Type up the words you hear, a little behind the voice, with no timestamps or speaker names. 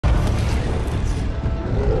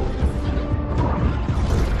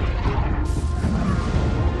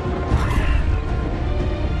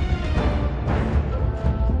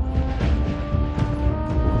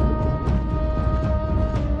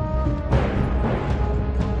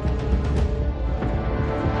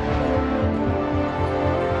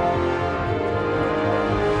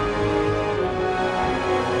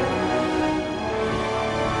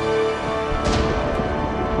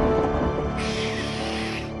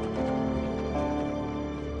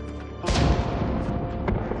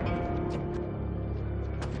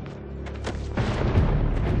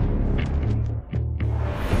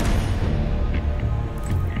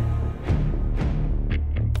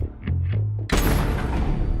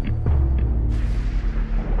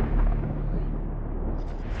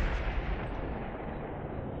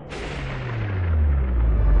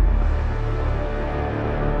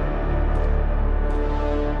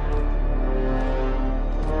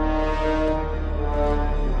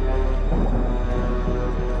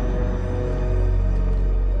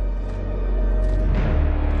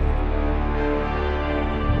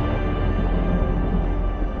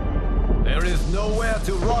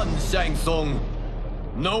Shang Tsung,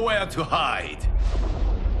 nowhere to hide.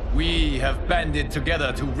 We have banded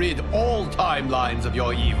together to rid all timelines of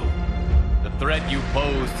your evil. The threat you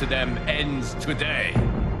pose to them ends today.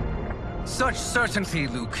 Such certainty,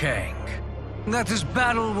 Liu Kang, that this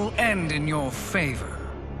battle will end in your favor.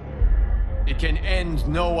 It can end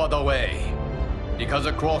no other way, because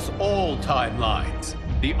across all timelines,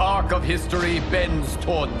 the arc of history bends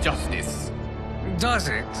toward justice. Does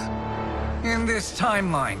it? In this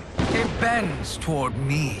timeline, it bends toward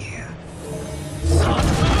me.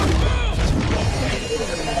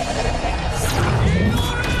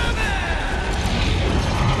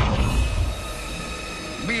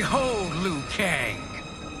 Behold, Liu Kang,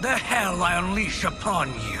 the hell I unleash upon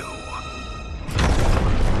you.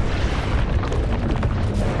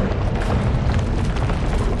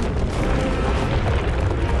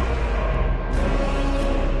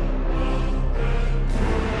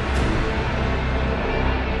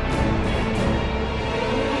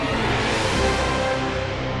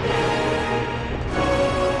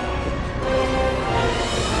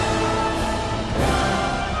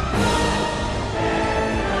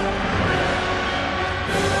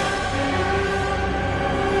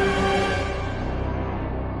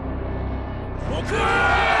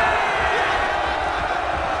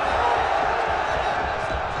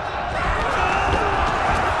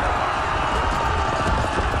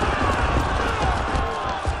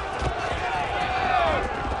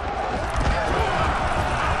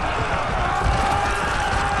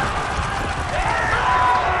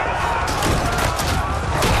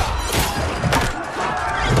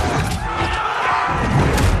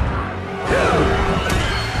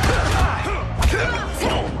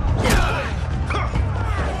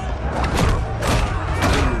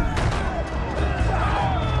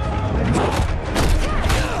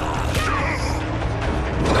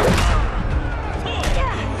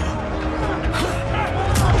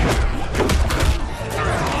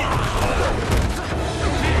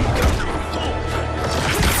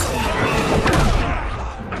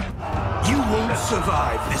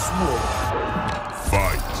 Survive this war.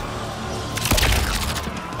 Fight.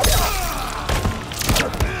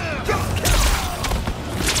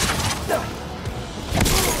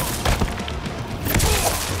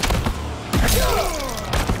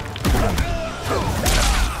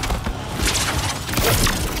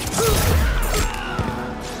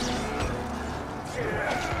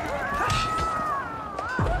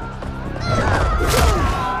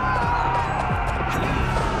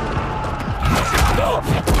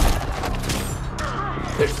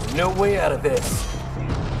 There's no way out of this.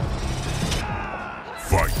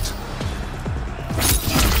 Fight.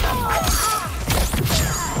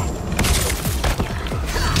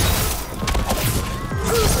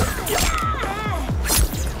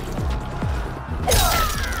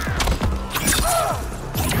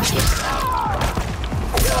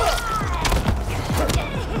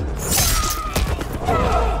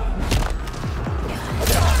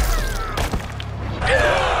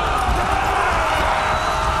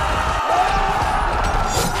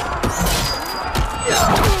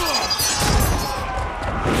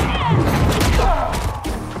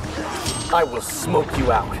 I will smoke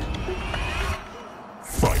you out.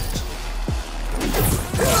 Fight.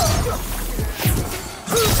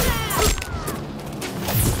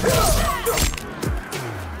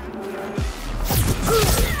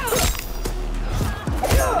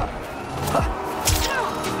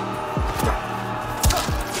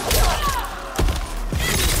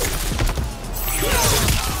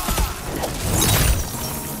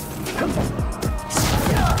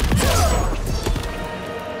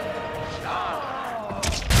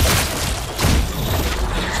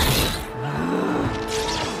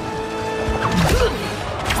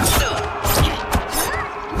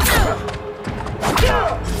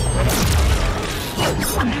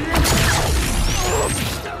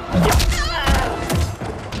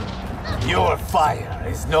 Your fire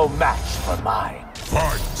is no match for mine.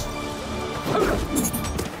 Fight.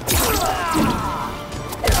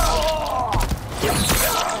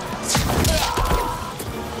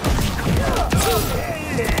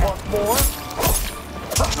 Want more?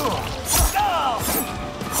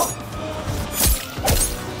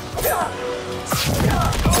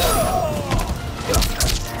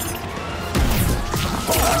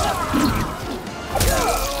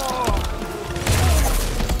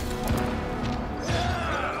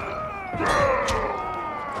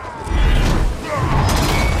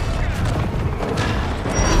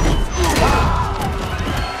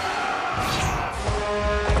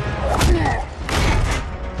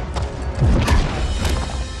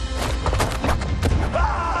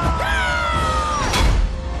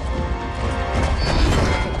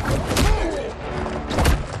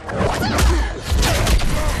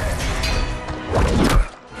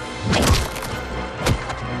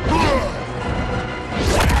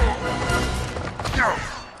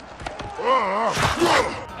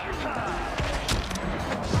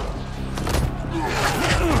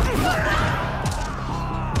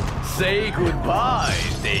 Say goodbye,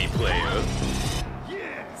 day player.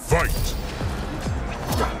 Fight!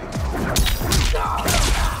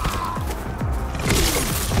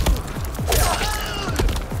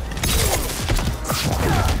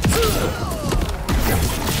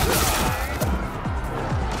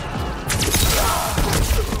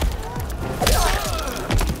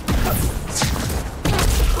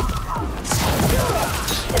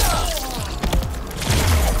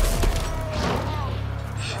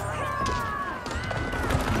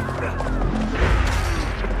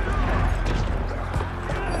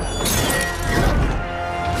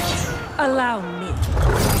 Allow me.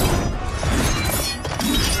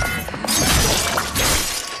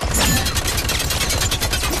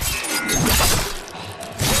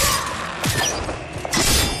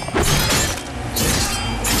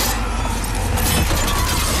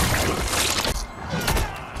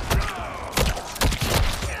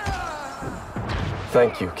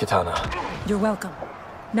 Thank you, Kitana. You're welcome.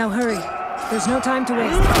 Now hurry. There's no time to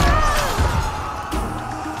waste.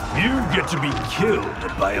 You get to be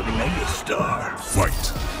killed by a megastar.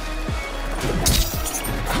 Fight!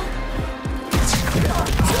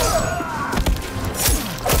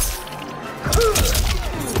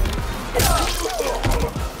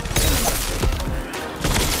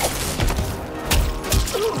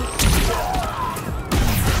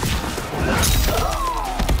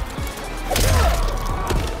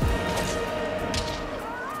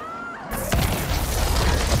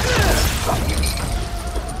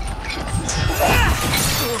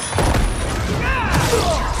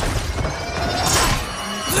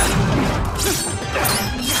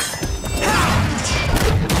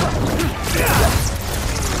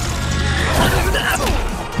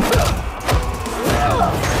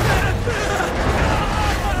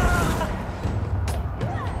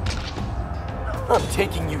 I'm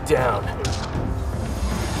taking you down.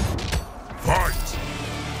 Fight!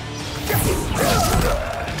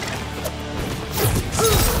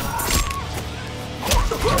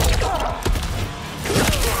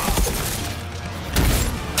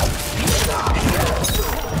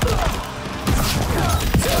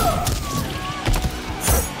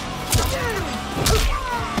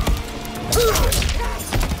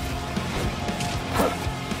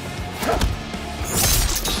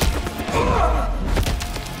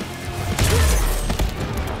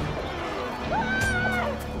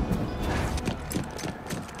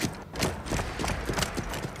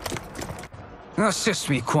 Assist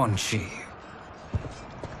me, Quan Chi.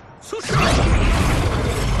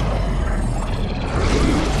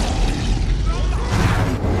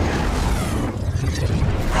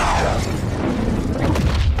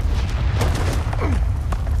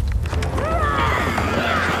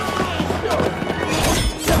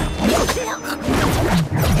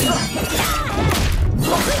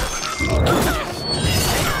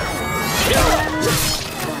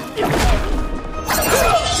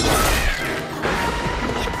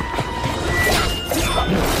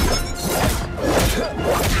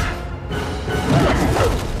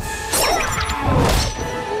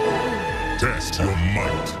 Test your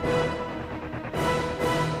might.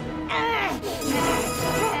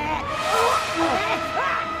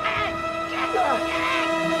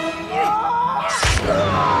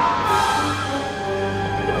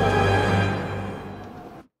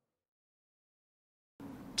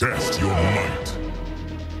 Test your might.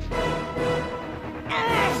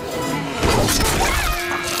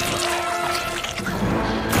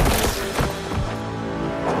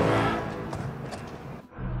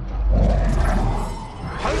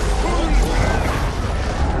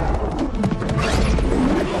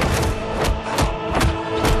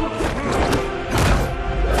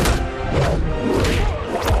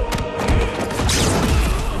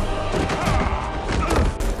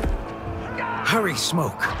 Hurry,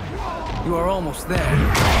 Smoke. You are almost there.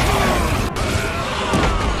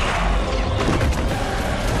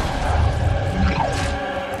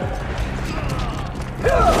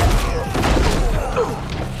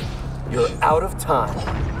 You're out of time.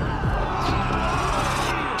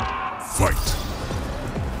 Fight!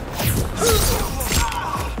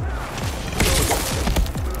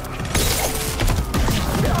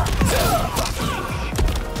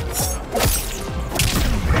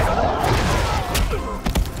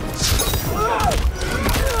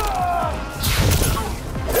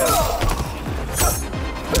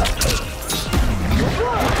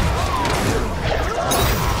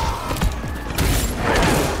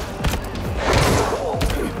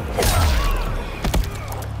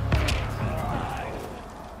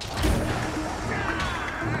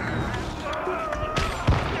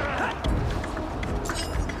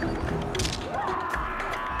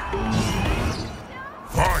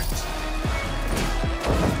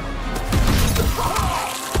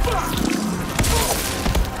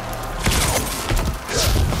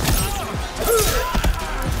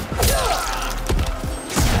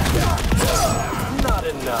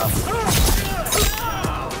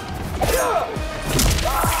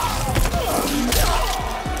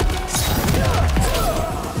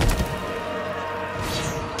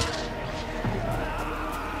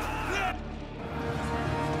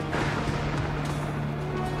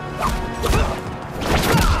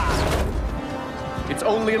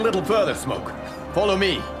 little further, Smoke. Follow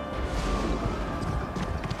me.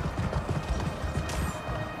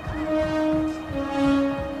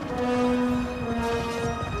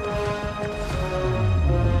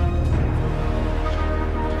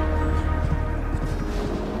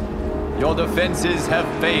 Your defenses have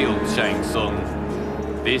failed, Shang Tsung.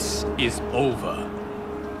 This is over.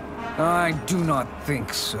 I do not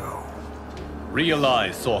think so.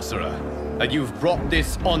 Realize, sorcerer, that you've brought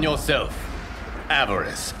this on yourself.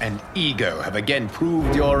 Avarice and ego have again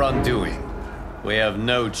proved your undoing. We have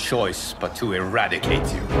no choice but to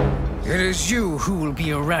eradicate you. It is you who will be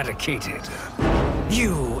eradicated.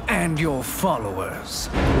 You and your followers.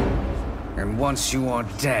 And once you are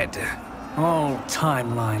dead, all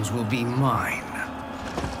timelines will be mine.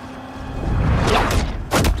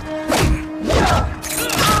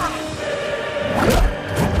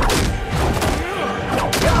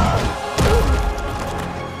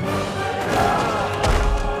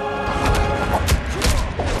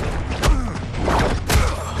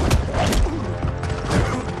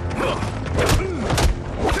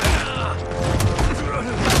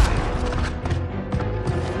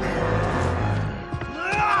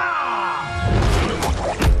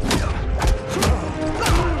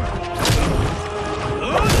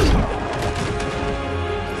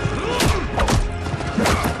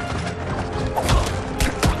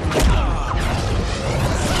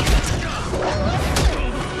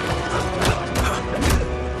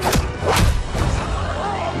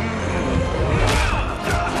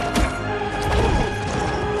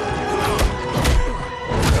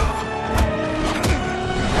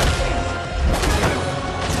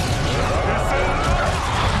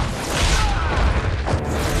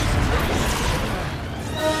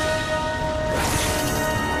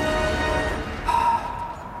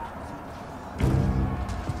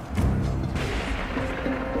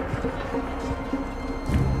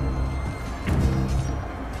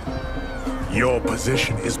 Your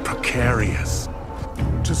position is precarious.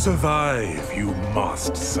 To survive, you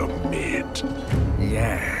must submit.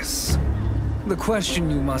 Yes. The question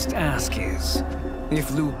you must ask is,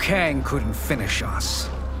 if Liu Kang couldn't finish us,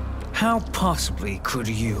 how possibly could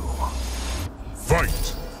you?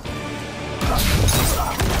 Fight!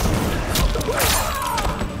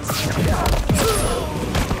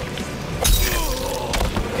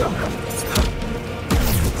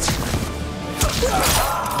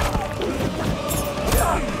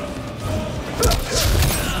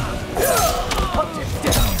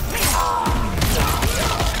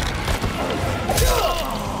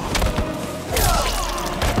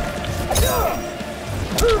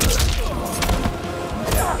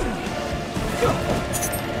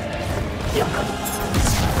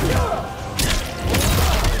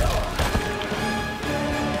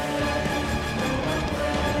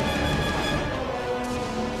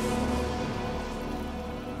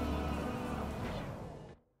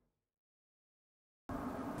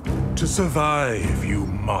 To survive, you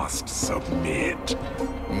must submit.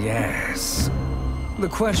 Yes. The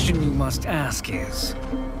question you must ask is,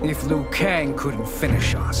 if Liu Kang couldn't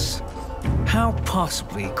finish us, how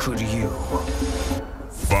possibly could you?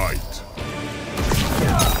 Fight!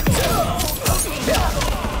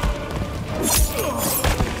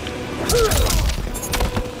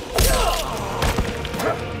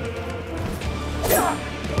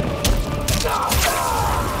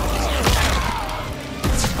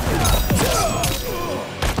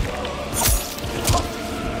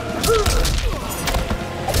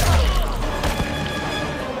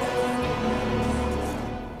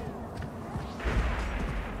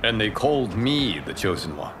 And they called me the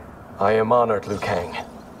Chosen One. I am honored, Liu Kang.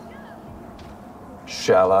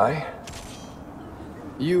 Shall I?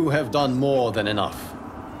 You have done more than enough.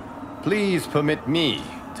 Please permit me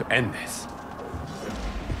to end this.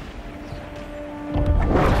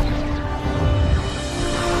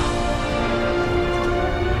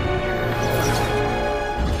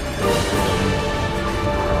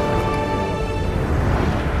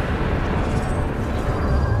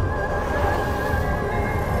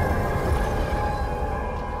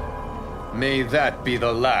 May that be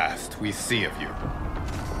the last we see of you.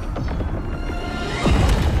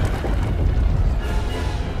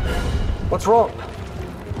 What's wrong?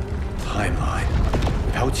 Timeline.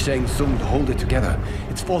 Without Shang Tsung to hold it together,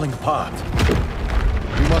 it's falling apart.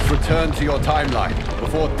 You must return to your timeline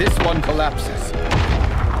before this one collapses.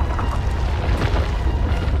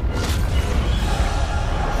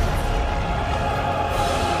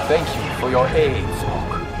 Thank you for your aid,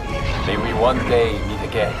 Smoke. May we one day meet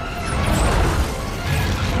again.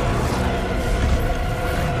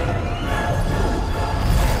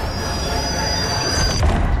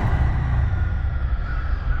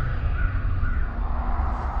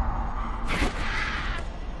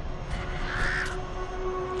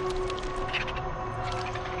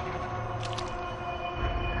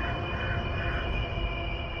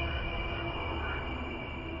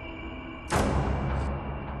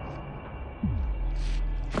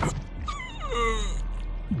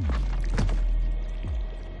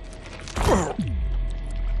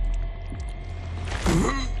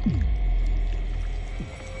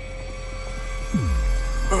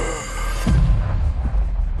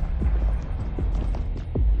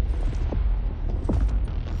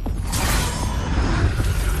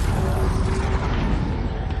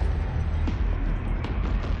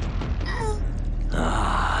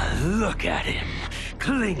 Look at him,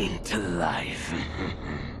 clinging to life.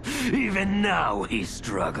 Even now he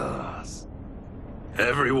struggles.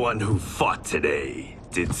 Everyone who fought today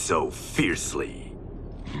did so fiercely.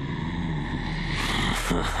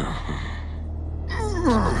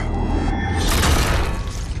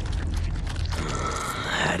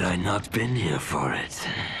 Had I not been here for it,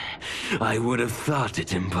 I would have thought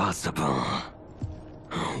it impossible.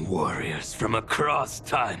 Warriors from across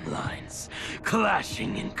timelines,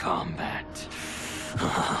 clashing in combat.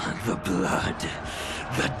 The blood,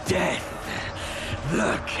 the death,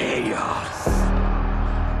 the chaos.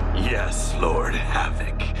 Yes, Lord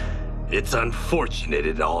Havoc. It's unfortunate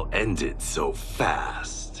it all ended so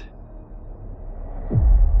fast.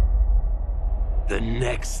 The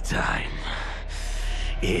next time,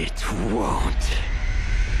 it won't.